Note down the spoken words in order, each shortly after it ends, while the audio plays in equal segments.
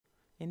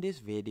In this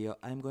video,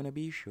 I'm going to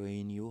be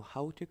showing you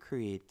how to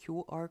create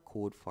QR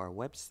code for a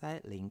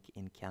website link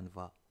in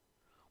Canva.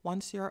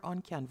 Once you're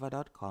on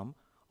canva.com,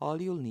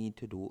 all you'll need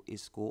to do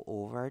is go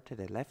over to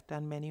the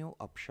left-hand menu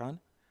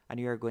option and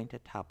you're going to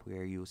tap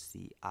where you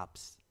see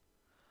apps.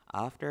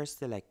 After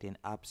selecting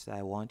apps,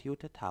 I want you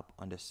to tap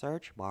on the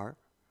search bar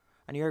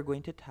and you're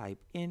going to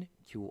type in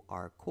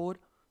QR code.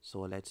 So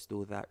let's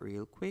do that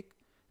real quick.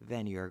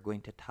 Then you're going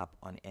to tap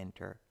on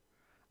enter.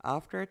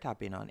 After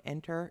tapping on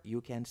enter, you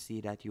can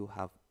see that you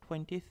have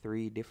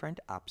 23 different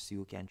apps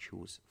you can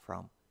choose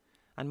from.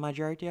 And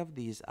majority of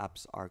these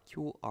apps are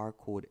QR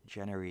code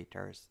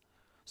generators.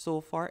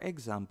 So for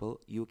example,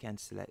 you can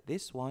select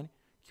this one,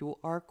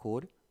 QR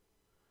code,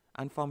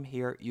 and from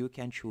here you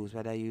can choose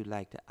whether you'd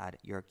like to add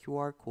your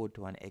QR code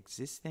to an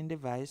existing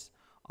device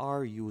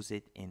or use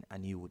it in a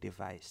new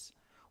device.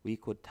 We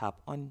could tap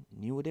on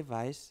new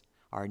device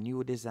or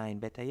new design,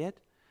 better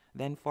yet.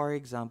 Then for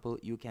example,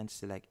 you can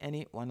select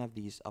any one of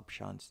these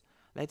options.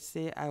 Let's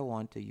say I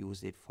want to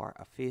use it for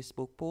a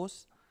Facebook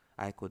post.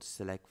 I could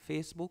select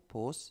Facebook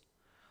post.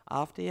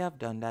 After you have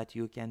done that,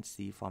 you can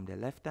see from the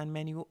left hand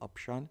menu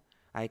option,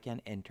 I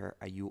can enter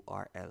a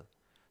URL.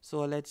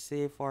 So let's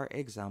say for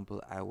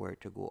example, I were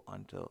to go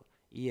onto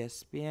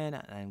ESPN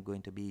and I'm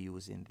going to be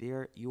using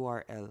their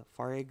URL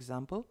for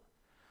example.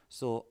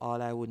 So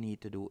all I would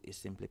need to do is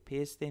simply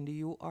paste in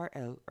the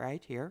URL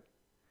right here,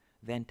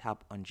 then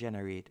tap on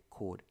generate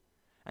code.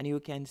 And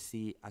you can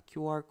see a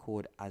QR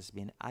code has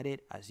been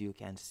added, as you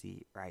can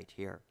see right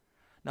here.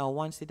 Now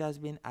once it has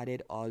been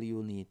added, all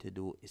you need to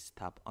do is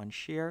tap on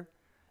share.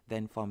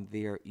 Then from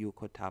there you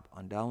could tap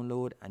on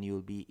download and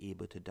you'll be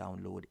able to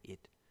download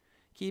it.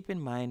 Keep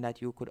in mind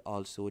that you could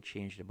also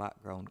change the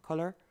background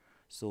color.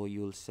 So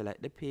you'll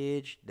select the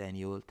page, then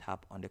you'll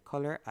tap on the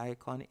color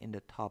icon in the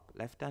top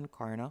left hand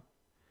corner.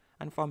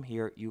 And from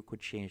here you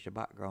could change the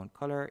background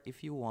color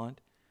if you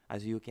want,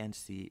 as you can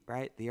see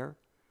right there.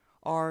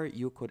 Or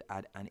you could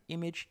add an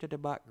image to the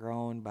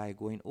background by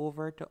going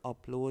over to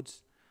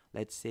uploads.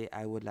 Let's say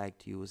I would like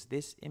to use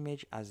this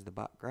image as the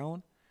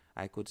background.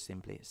 I could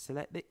simply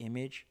select the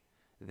image,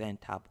 then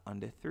tap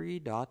on the three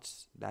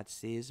dots that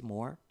says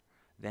more,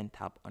 then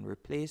tap on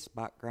replace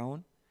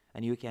background,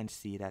 and you can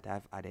see that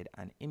I've added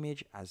an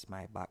image as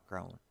my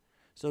background.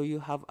 So you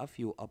have a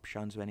few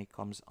options when it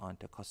comes on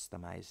to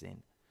customizing.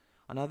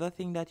 Another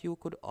thing that you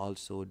could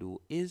also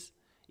do is,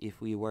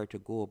 if we were to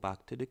go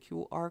back to the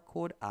QR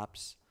code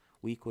apps,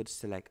 we could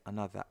select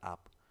another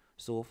app.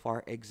 So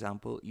for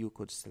example, you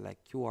could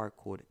select QR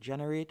code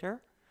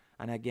generator,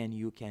 and again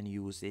you can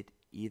use it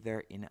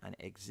either in an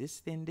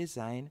existing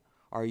design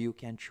or you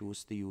can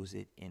choose to use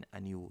it in a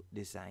new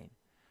design.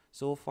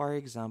 So for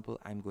example,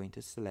 I'm going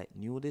to select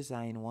new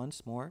design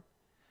once more,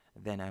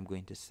 then I'm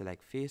going to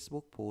select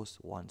Facebook post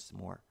once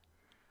more.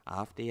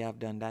 After you have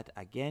done that,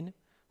 again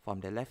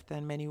from the left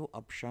hand menu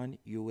option,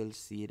 you will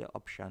see the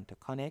option to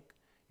connect.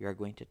 You're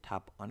going to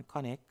tap on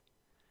connect.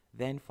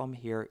 Then from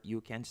here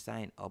you can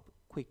sign up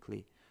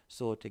quickly.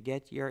 So to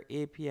get your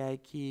API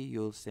key,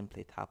 you'll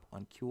simply tap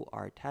on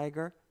QR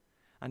Tiger,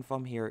 and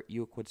from here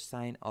you could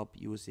sign up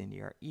using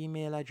your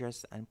email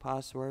address and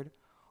password,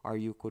 or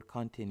you could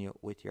continue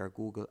with your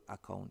Google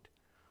account.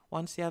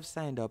 Once you have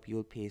signed up,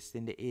 you'll paste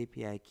in the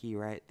API key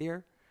right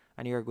there,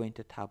 and you're going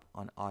to tap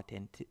on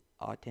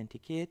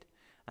authenticate,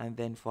 and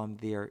then from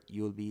there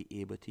you'll be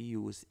able to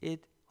use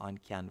it on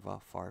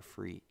Canva for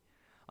free.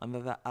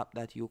 Another app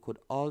that you could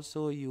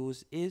also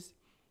use is,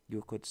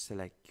 you could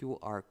select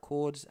QR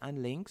codes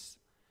and links,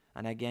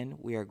 and again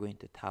we are going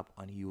to tap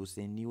on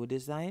using new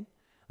design,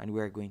 and we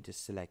are going to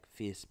select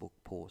Facebook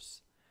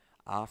posts.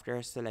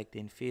 After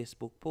selecting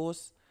Facebook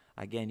posts,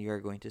 again you're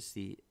going to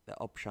see the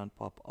option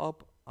pop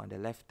up on the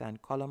left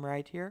hand column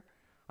right here,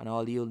 and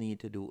all you'll need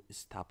to do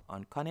is tap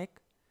on connect.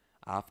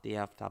 After you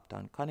have tapped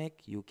on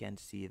connect, you can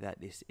see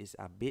that this is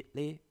a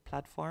Bitly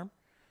platform.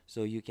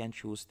 So you can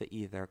choose to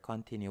either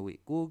continue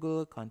with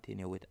Google,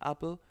 continue with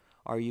Apple,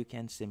 or you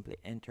can simply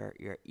enter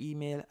your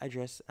email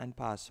address and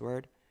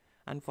password.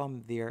 And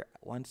from there,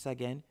 once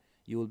again,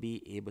 you will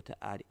be able to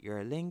add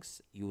your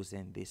links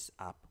using this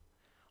app.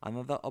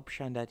 Another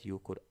option that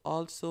you could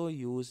also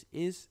use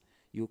is,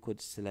 you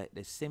could select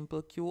the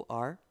simple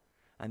QR,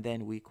 and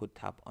then we could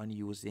tap on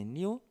using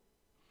new.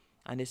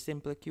 And the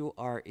simple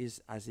QR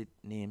is, as its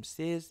name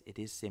says, it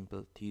is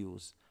simple to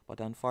use. But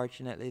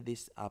unfortunately,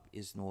 this app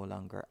is no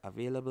longer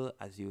available,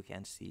 as you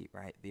can see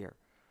right there.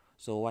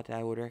 So what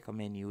I would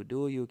recommend you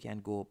do, you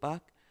can go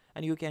back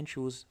and you can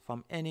choose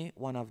from any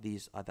one of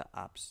these other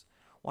apps.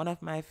 One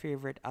of my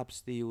favorite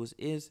apps to use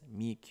is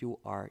Me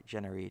QR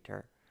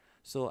Generator.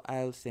 So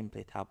I'll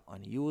simply tap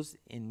on use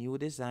in new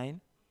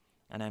design,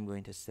 and I'm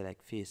going to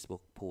select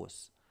Facebook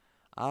posts.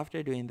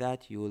 After doing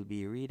that, you will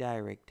be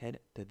redirected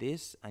to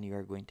this, and you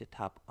are going to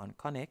tap on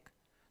connect.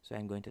 So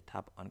I'm going to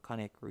tap on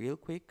connect real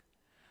quick.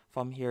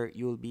 From here,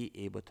 you'll be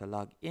able to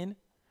log in.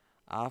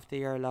 After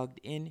you're logged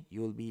in,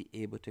 you'll be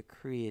able to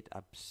create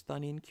a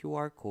stunning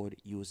QR code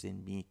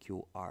using Me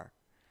QR.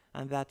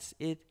 And that's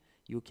it.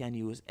 You can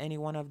use any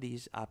one of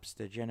these apps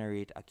to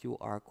generate a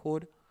QR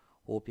code.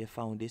 Hope you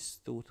found this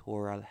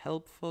tutorial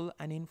helpful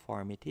and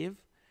informative.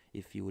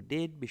 If you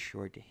did, be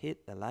sure to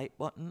hit the like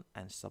button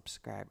and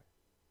subscribe.